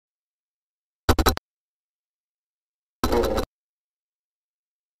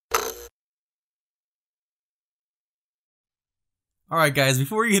Alright guys,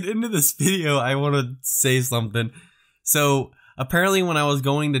 before we get into this video, I want to say something. So, apparently when I was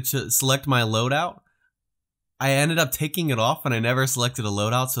going to select my loadout, I ended up taking it off and I never selected a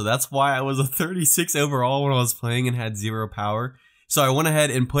loadout, so that's why I was a 36 overall when I was playing and had 0 power. So I went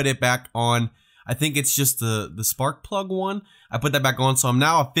ahead and put it back on. I think it's just the spark plug one. I put that back on, so I'm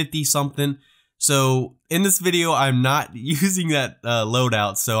now a 50 something. So in this video, I'm not using that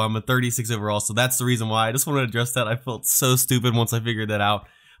loadout, so I'm a 36 overall, so that's the reason why. I just wanted to address that. I felt so stupid once I figured that out,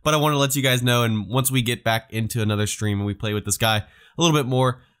 but I want to let you guys know, and once we get back into another stream and we play with this guy a little bit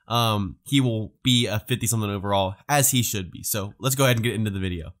more, he will be a 50 something overall, as he should be. So let's go ahead and get into the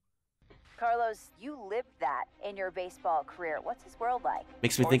video. Carlos, you lived that in your baseball career. What's this world like?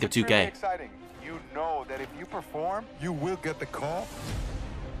 Makes me think of 2K. Really exciting. You know that if you perform, you will get the call.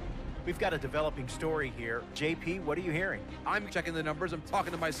 We've got a developing story here. JP, what are you hearing? I'm checking the numbers, I'm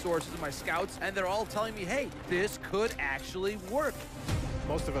talking to my sources and my scouts, and they're all telling me, hey, this could actually work.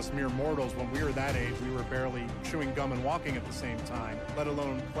 Most of us mere mortals, when we were that age, we were barely chewing gum and walking at the same time, let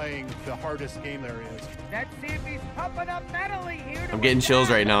alone playing the hardest game there is. Let's see if he's pumping up mentally here. I'm getting chills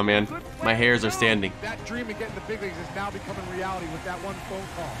right now, man. My hairs are standing. That dream of getting the big leagues is now becoming reality with that one phone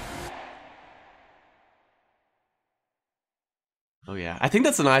call. Oh yeah, I think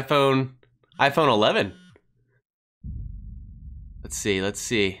that's an iPhone 11. Let's see.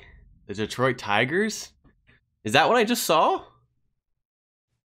 The Detroit Tigers? Is that what I just saw?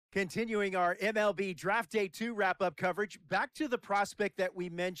 Continuing our MLB Draft Day 2 wrap-up coverage, back to the prospect that we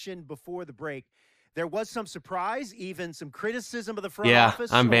mentioned before the break. There was some surprise, even some criticism of the front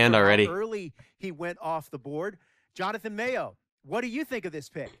office. Yeah, I'm banned already. How early he went off the board. Jonathan Mayo, what do you think of this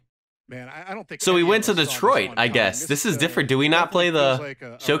pick? Man, I don't think so. We went to Detroit, I guess. This is different. Do we not play the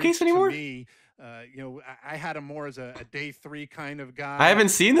like showcase anymore? Me, you know, I had him more as a day 3 kind of guy. I haven't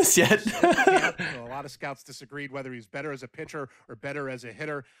seen this yet. A lot of scouts disagreed whether he's better as a pitcher or better as a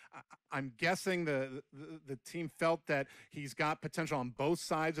hitter. I'm guessing the team felt that he's got potential on both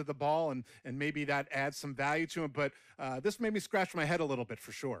sides of the ball, and maybe that adds some value to him. But this made me scratch my head a little bit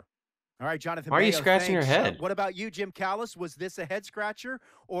for sure. All right, Jonathan. Why are you Mayo, scratching your thanks. head? What about you, Jim Callis? Was this a head scratcher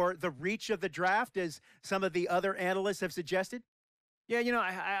or the reach of the draft, as some of the other analysts have suggested? Yeah, you know,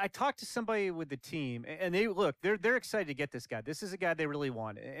 I talked to somebody with the team, and they're excited to get this guy. This is a guy they really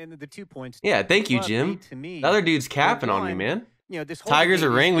want, and the 2 points. Yeah, thank you, Jim. To me, the other dude's capping on me, man. You know, this whole Tigers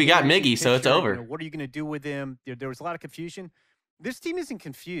are ring. We got Miggy, so it's over. You know, what are you going to do with him? There was a lot of confusion. This team isn't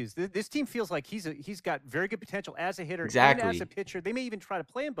confused. This team feels like he's got very good potential as a hitter and as a pitcher. They may even try to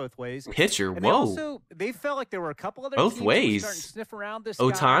play him both ways. Pitcher, and whoa. They felt like there were a couple other both teams ways. Starting to sniff around this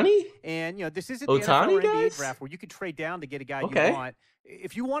Ohtani? guy. And you know, this isn't Ohtani the NFL or NBA guys? draft where you could trade down to get a guy Okay. you want.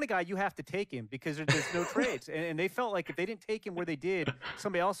 If you want a guy, you have to take him because there's no trades. And they felt like if they didn't take him where they did,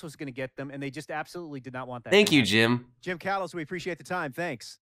 somebody else was going to get them, and they just absolutely did not want that. Thank you, Jim. Jim Callis, we appreciate the time.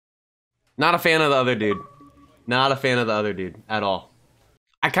 Thanks. Not a fan of the other dude. Not a fan of the other dude at all.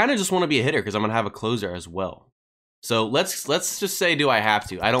 I kind of just want to be a hitter because I'm going to have a closer as well. So let's just say, do I have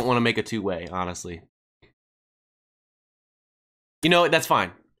to? I don't want to make a two-way, honestly. You know what? That's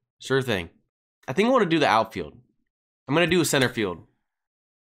fine. Sure thing. I think I want to do the outfield. I'm going to do a center field.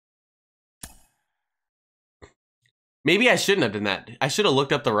 Maybe I shouldn't have done that. I should have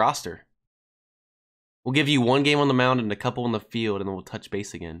looked up the roster. We'll give you 1 game on the mound and a couple in the field, and then we'll touch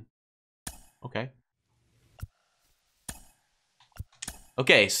base again. Okay.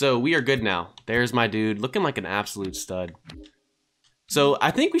 Okay, so we are good now. There's my dude, looking like an absolute stud. So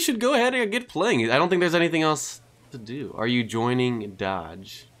I think we should go ahead and get playing. I don't think there's anything else to do. Are you joining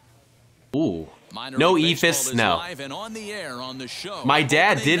Dodge? Ooh. No EFIS, no. My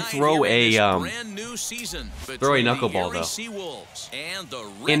dad did throw a knuckleball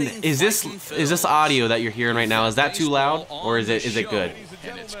though. And is this audio that you're hearing right now? Is that too loud or is it good?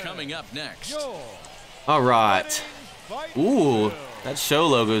 And it's coming up next. All right. Ooh, that show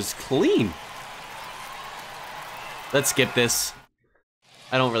logo's clean. Let's skip this.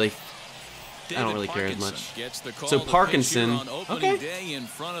 I don't really care as much. So Parkinson, okay.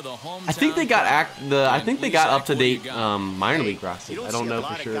 I think they got up to date minor league rosters. I don't know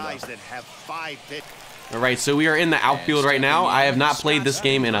for sure though. All right, so we are in the outfield right now. I have not played this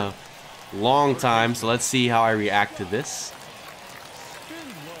game in a long time, so let's see how I react to this.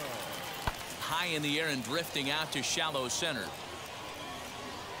 High in the air and drifting out to shallow center.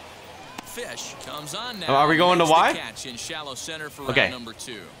 Fish comes on now. Oh, are we going to Y? Catch in shallow center for okay. round number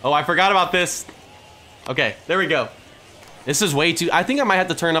 2. Oh, I forgot about this. Okay, there we go. This is way too... I think I might have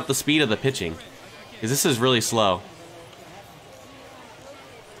to turn up the speed of the pitching, because this is really slow.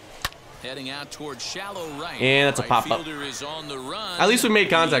 Heading out towards shallow right. And that's a pop-up. At least we made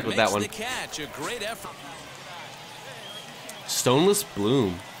contact with that one. Stoneless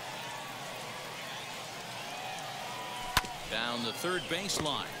Bloom. Down the third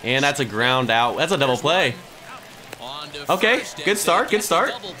baseline. And that's a ground out. That's a double play. Okay, good start. Good start.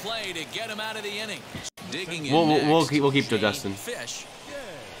 Double play to get him out of the inning. We'll keep to Dustin.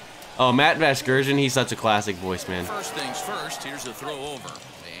 Oh, Matt Vasgersian, he's such a classic voice, man. First things first, here's a throw over,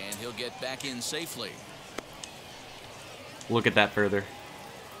 and he'll get back in safely. Look at that further.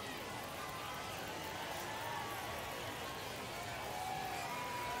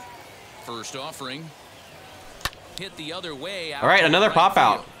 First offering. Hit the other way. All right, another pop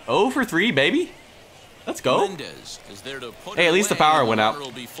out. 0 for 3, baby. Let's go. Hey, at least the power went out.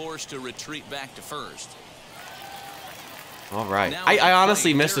 Will be forced to retreat back to first. All right. I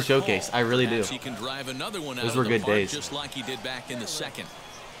honestly missed the showcase. I really do. Those were good days. Just like he did back in the second.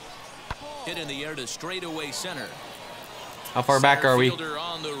 Hit in the air to straightaway center. How far back are we?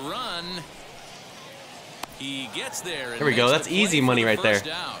 On the run. He gets there. There we go. That's easy money right there.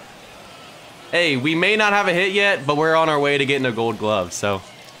 Hey, we may not have a hit yet, but we're on our way to getting a gold glove, so.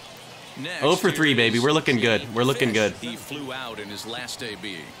 0 for 3, baby. We're looking good. We're looking good. He flew out in his last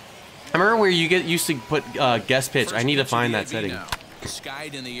AB. I remember where you used to put guest pitch. I need to find that setting.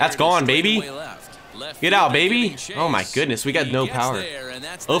 That's gone, baby. Get out, baby. Oh my goodness, we got no power.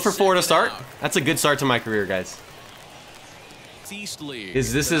 0 for 4 to start. That's a good start to my career, guys.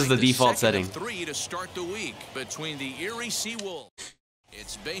 This is the default setting. 3 to start the week between the Erie Seawolves.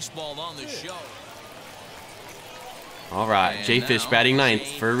 It's baseball on the show. All right, Jay Fish batting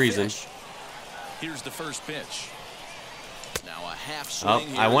 9th for a reason. Here's the first pitch. Now a half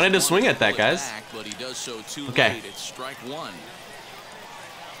swing. Oh, I wanted to swing at that, guys. Back, but he does so too okay. Late. It's strike 1.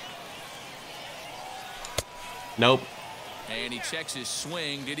 Nope. And he checks his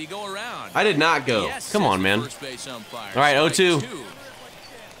swing. Did he go around? I did not go. Yes, come on, man. All right, 0-2.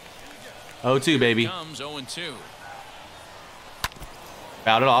 0-2, baby. Comes 0-2.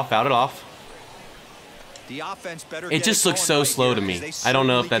 Fouled it off. Fouled it off. The offense better it just looks so slow to me. I don't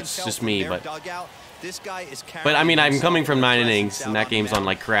know if that's just me, but I mean, I'm coming from 9 innings, and that game's on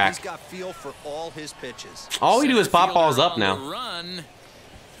like crack. All we do is pop balls up now.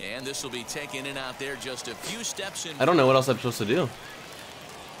 And this will be taken in out there just a few steps in. I don't know what else I'm supposed to do.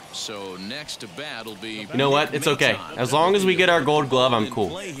 So next to bat will be. You know what? It's okay. As long as we get our gold glove, I'm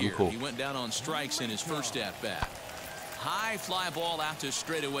cool. I'm cool. He went down on strikes in his first at bat. High fly ball out to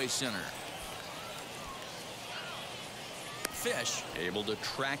straightaway center. Fish able to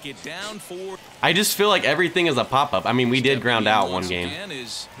track it down for. I just feel like everything is a pop-up. I mean, we did ground out one game, and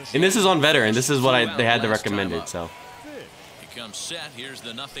this is on veteran. This is what they had to recommend it. So. He comes set. Here's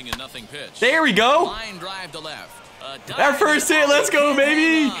the 0-0 pitch. There we go. Line drive to left. Our first hit. Let's go,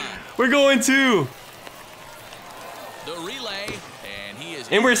 baby. We're going 2. The relay, and he is.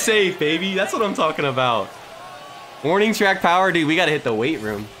 And we're safe, baby. That's what I'm talking about. Warning track power, dude. We gotta hit the weight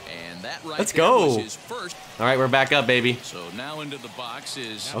room. And that right Let's go. Was his first. All right, we're back up, baby. So now into the box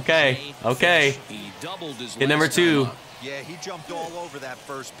is. Okay. Okay. He doubled his hit number 2. Yeah, he jumped all over that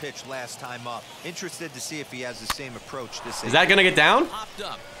first pitch last time up. Interested to see if he has the same approach this. Is that gonna get down?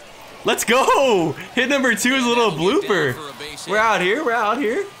 Let's go. Hit number 2 is a little blooper. We're out here. We're out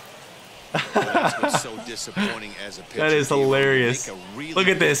here. That's so disappointing as a pitcher. That is hilarious. Really look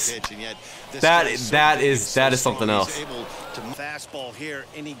at this. That is something else. Fastball here,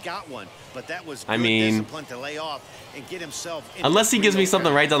 and he got one, but that was I mean, discipline to lay off and get himself. Unless he gives me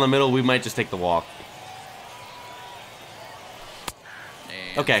something right down the middle, we might just take the walk.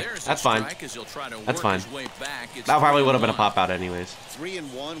 Okay, that's fine. That's fine. That probably would have been a pop out anyways.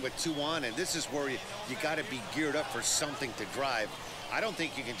 3-1 with 2 on, and this is where you got to be geared up for something to drive. I don't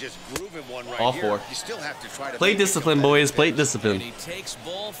think you can just groove in one right all here. 4. You still have to try to plate discipline, boys. Plate discipline. He takes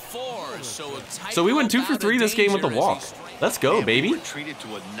ball 4, so we went 2 for 3 this game with the walk. Let's go, baby.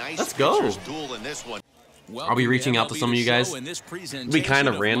 Let's go. I'll be reaching out to some of you guys. It'll be kind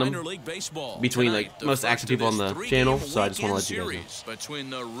of random between like most active people on the channel, so I just want to let you guys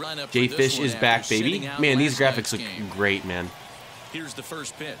know. Jay Fish is back, baby. Man, these graphics look great, man. Here's the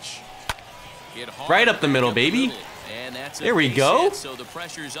first pitch. Right up the middle, baby. There we go.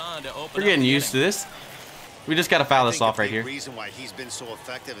 We're getting used to this. We just got to foul this off right here. The reason why he's been so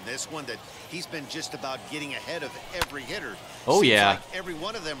effective in this one that he's been just about getting ahead of every hitter. Oh yeah. Like every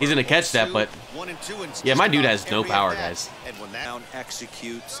one of them he's gonna catch that, but yeah, my dude has no power, guys. And when that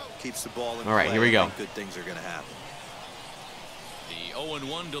executes, keeps the ball in all right, play, here we go. Good things are gonna happen. The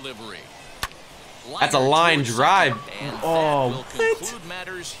 0-1 delivery. That's a line drive. Oh, what?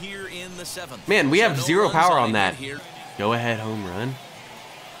 Man, we have 0 power on that. Go ahead, home run.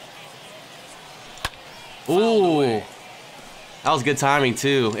 Ooh. That was good timing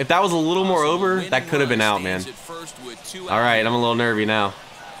too. If that was a little more over, that could have been out, man. All right, I'm a little nervy now.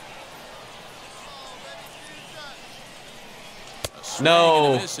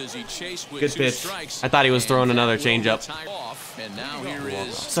 No. Good pitch. I thought he was throwing another changeup.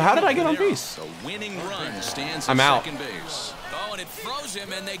 So how did I get on base? I'm out. Oh, and it froze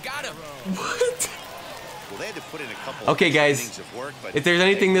him, and they got him. What? Well, they had to put in a couple Okay, guys. If there's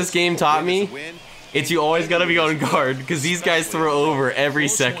anything this game taught me, it's you always gotta be on guard because these guys throw over every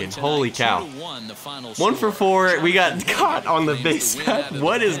second. Holy cow! 1 for 4. We got caught on the base path.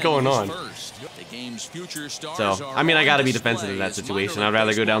 What is going on? So I mean, I gotta be defensive in that situation. I'd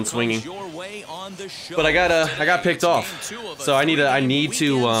rather go down swinging. But I got picked off. So I need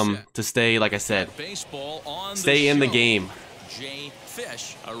to stay, like I said, stay in the game.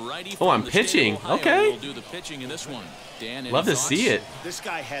 Oh, I'm pitching. Okay. Love to see it. This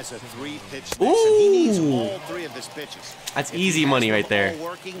guy has a 3-pitch mix, Ooh. and he needs all 3 of his pitches. That's easy money right there.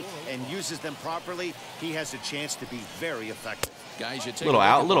 Working and uses them properly, he has a chance to be very effective. Guys, you take Little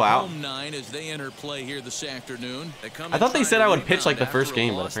out, little out. home 9 as they enter play here this afternoon. I thought they said I would pitch like the first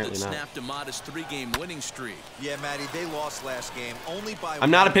game, but apparently not. Snapped a modest 3-game winning streak. Yeah, Matty, they lost last game only by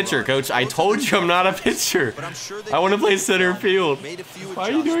I'm not a pitcher, coach. I told you I'm not a pitcher. I want to play center field. Why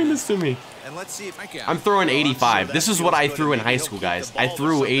are you doing this to me? And let's see if I'm throwing 85. This is what I threw in high school, guys. I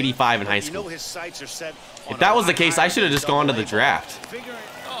threw 85 in high school. If that was the case, I should have just gone to the draft.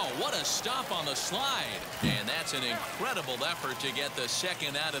 Oh, what a stop on the slide. And that's an incredible effort to get the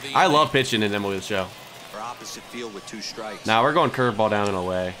second out of the I love pitching in MLB the Show. for opposite field with 2 strikes. Now we're going curveball down and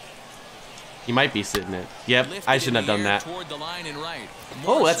away. He might be sitting it. Yep, I shouldn't have done that.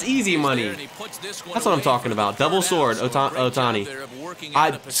 Oh, that's easy money. That's what I'm talking about. Double sword, Ohtani.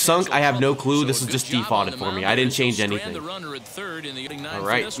 I have no clue. This is just defaulted for me. I didn't change anything. All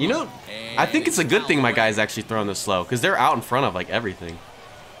right. You know, I think it's a good thing my guy's actually throwing this slow because they're out in front of like everything.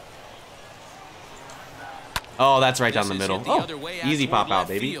 Oh, that's right down the middle. Oh, easy pop out,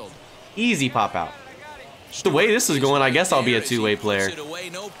 baby. Easy pop out. Just the way this is going, I guess I'll be a 2-way player.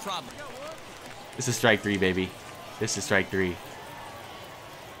 This is strike 3, baby. This is strike 3.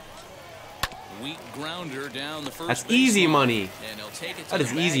 That's easy money. That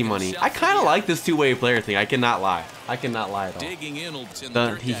is easy money. I kind of like this 2-way player thing. I cannot lie. I cannot lie at all.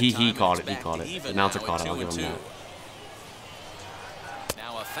 He called it. He called it. The announcer called it. I'll give him that.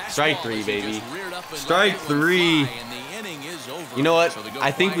 Strike 3, baby. Strike 3. You know what?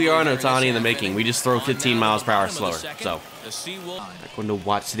 I think we are on Ohtani in the making. We just throw 15 miles per hour slower. So, I'm going to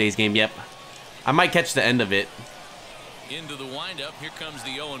watch today's game. Yep. I might catch the end of it. Into the windup, here comes the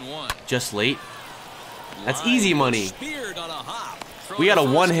 0-1. Just late. That's easy money. We got a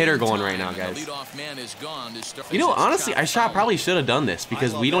 1-hitter going right now, guys. You know, honestly, I probably should have done this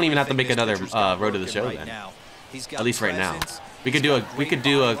because we don't even have to make another road to the show then. At least right now. We could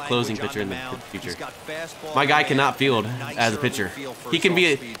do a closing pitcher in the future. My guy cannot field as a pitcher. He can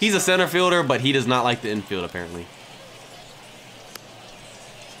be he's a center fielder, but he does not like the infield apparently.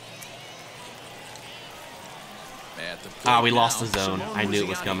 Ah, we lost the zone. I knew it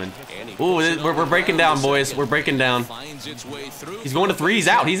was coming. Ooh, we're breaking down, boys. We're breaking down. He's going to 3. He's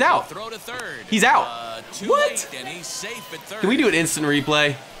out. He's out. He's out. What? Can we do an instant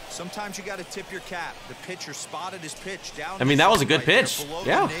replay? Sometimes you got to tip your cap. The pitcher spotted his pitch down. I mean, that was a good pitch.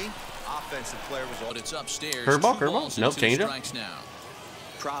 Yeah. Offensive player was it's upstairs. Curveball, curveball. Nope, changeup.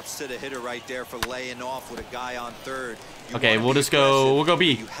 Props to the hitter right there for laying off with a guy on third. Okay, we'll just go. We'll go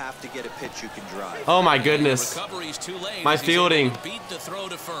B. You have to get a pitch you can drive. Oh my goodness. My fielding. Beat the throw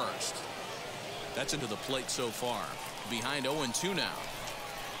to first. That's into the plate so far. Behind 0-2 now.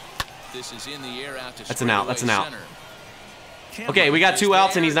 This is in the air out to That's an out. That's an out. Okay, we got 2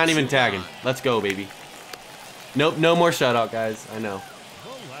 outs and he's not even tagging. Let's go, baby. Nope, no more shutout, guys. I know.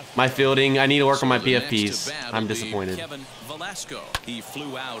 My fielding, I need to work on my PFPs. I'm disappointed. He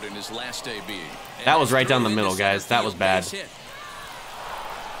flew out in his last AB. That was right down the middle, guys. That was bad.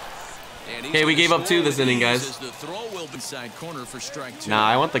 Okay, we gave up 2 this inning, guys. Nah,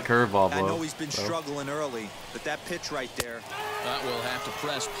 I want the curveball, bro. I know he's been struggling early, but that pitch right there. We'll have to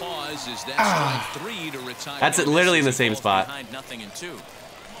press pause. Is that strike 3 to retire? That's it, literally in the same spot. Nothing in 2.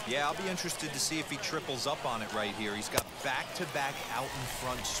 Yeah, I'll be interested to see if he triples up on it right here. He's got back-to-back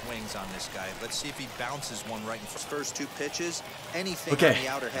out-in-front swings on this guy. Let's see if he bounces one right in front. First 2 pitches, anything on the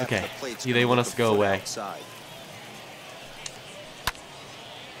outer half of the plate. They want us to go away.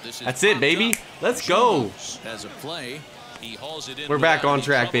 That's it, baby. Let's go. As a play, he hauls it in. We're back on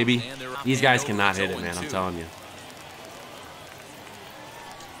track, baby. These guys cannot hit it, man. I'm telling you.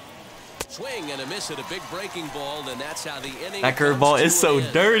 Swing and a miss at a big breaking ball, and that's how the inning. That curveball is so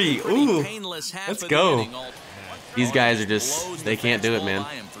dirty. Ooh. Let's go. These guys are just, they can't do it, man.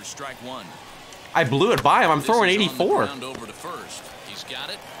 I blew it by him. I'm throwing 84.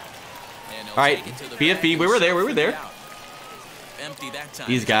 All right, BFB, we were there, we were there.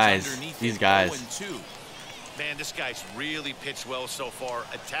 These guys. Man, this guy's really pitched well so far,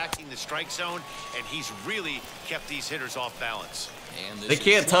 attacking the strike zone, and he's really kept these hitters off balance. They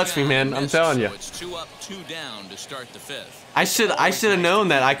can't touch me, man. I'm telling you. It's 2 up, 2 down to start the 5th. I should have known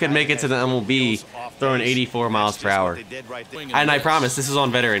that I could make it to the MLB throwing 84 miles per hour. And I promise, this is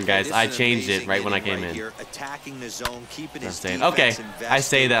on veteran, guys. I changed it right when I came in. I'm saying, okay, I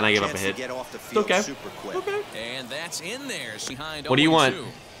say that and I give up a hit. It's okay. Okay. And that's in there. What do you want?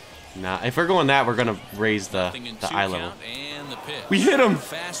 Nah, if we're going that, we're gonna raise the eye level. We hit him.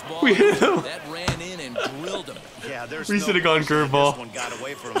 We hit him. That ran in and drilled him. Yeah, there's we should have gone curveball. One got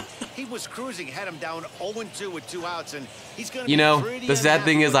away from him. He was cruising, had him down 0-2 with 2 outs, and he's gonna. You know, the sad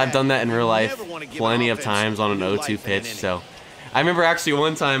thing is I've done that in real life plenty of times on an 0-2 pitch. So, I remember actually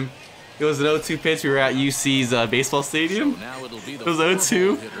one time. It was an 0-2 pitch. We were at UC's baseball stadium. It was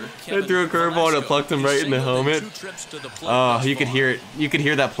 0-2. I threw a curveball and it plunked him right in the helmet. Oh, you could hear it. You could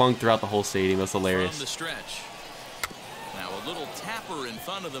hear that plunk throughout the whole stadium. It was hilarious. Now a little tapper in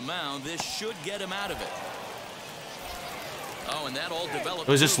front of the mound. This should get him out of it. Oh, and that all developed.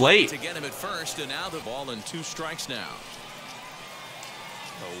 It was just late to get him at first, and now the ball in 2 strikes now.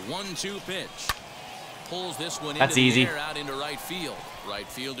 A 1-2 pitch. Pulls this one That's into easy. The air out into right field. Right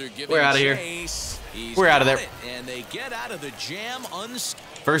fielder giving We're out of here. We're out of there. And they get out of the jam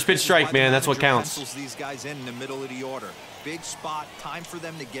First pitch strike, man. That's what counts. These guys in the middle of the order. Big spot. Time for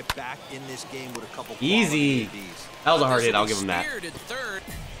them to get back in this game with a couple. Easy. That was a hard hit. I'll give him that.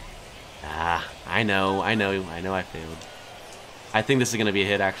 Ah, I know. I failed. I think this is gonna be a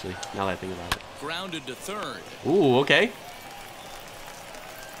hit, actually. Now that I think about it. Grounded to third. Ooh, okay.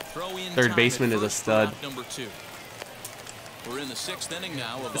 Third baseman is a stud. Number 2. We're in the 6th inning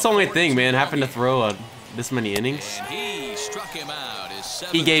now. It's the only thing, man. Having to throw this many innings. And he struck him out.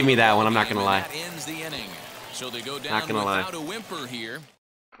 He gave me that one. I'm not gonna lie. Ends the inning. So they go down not gonna lie. A whimper here.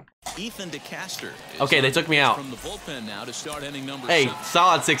 Ethan DeCaster. Okay, they took me out. From the bullpen now to start inning number hey, 7.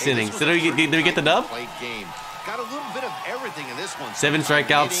 solid 6 innings. Did we get the dub? Got a little bit of everything in this one. 7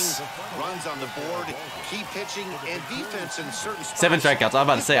 strikeouts. Runs on the board, key pitching, and defense in certain spots. 7 strikeouts. I was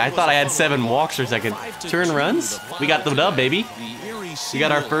about to say, I thought I had 7 walks for a second. Turn runs. We got the dub, baby. We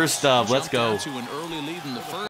got our first dub. Let's go.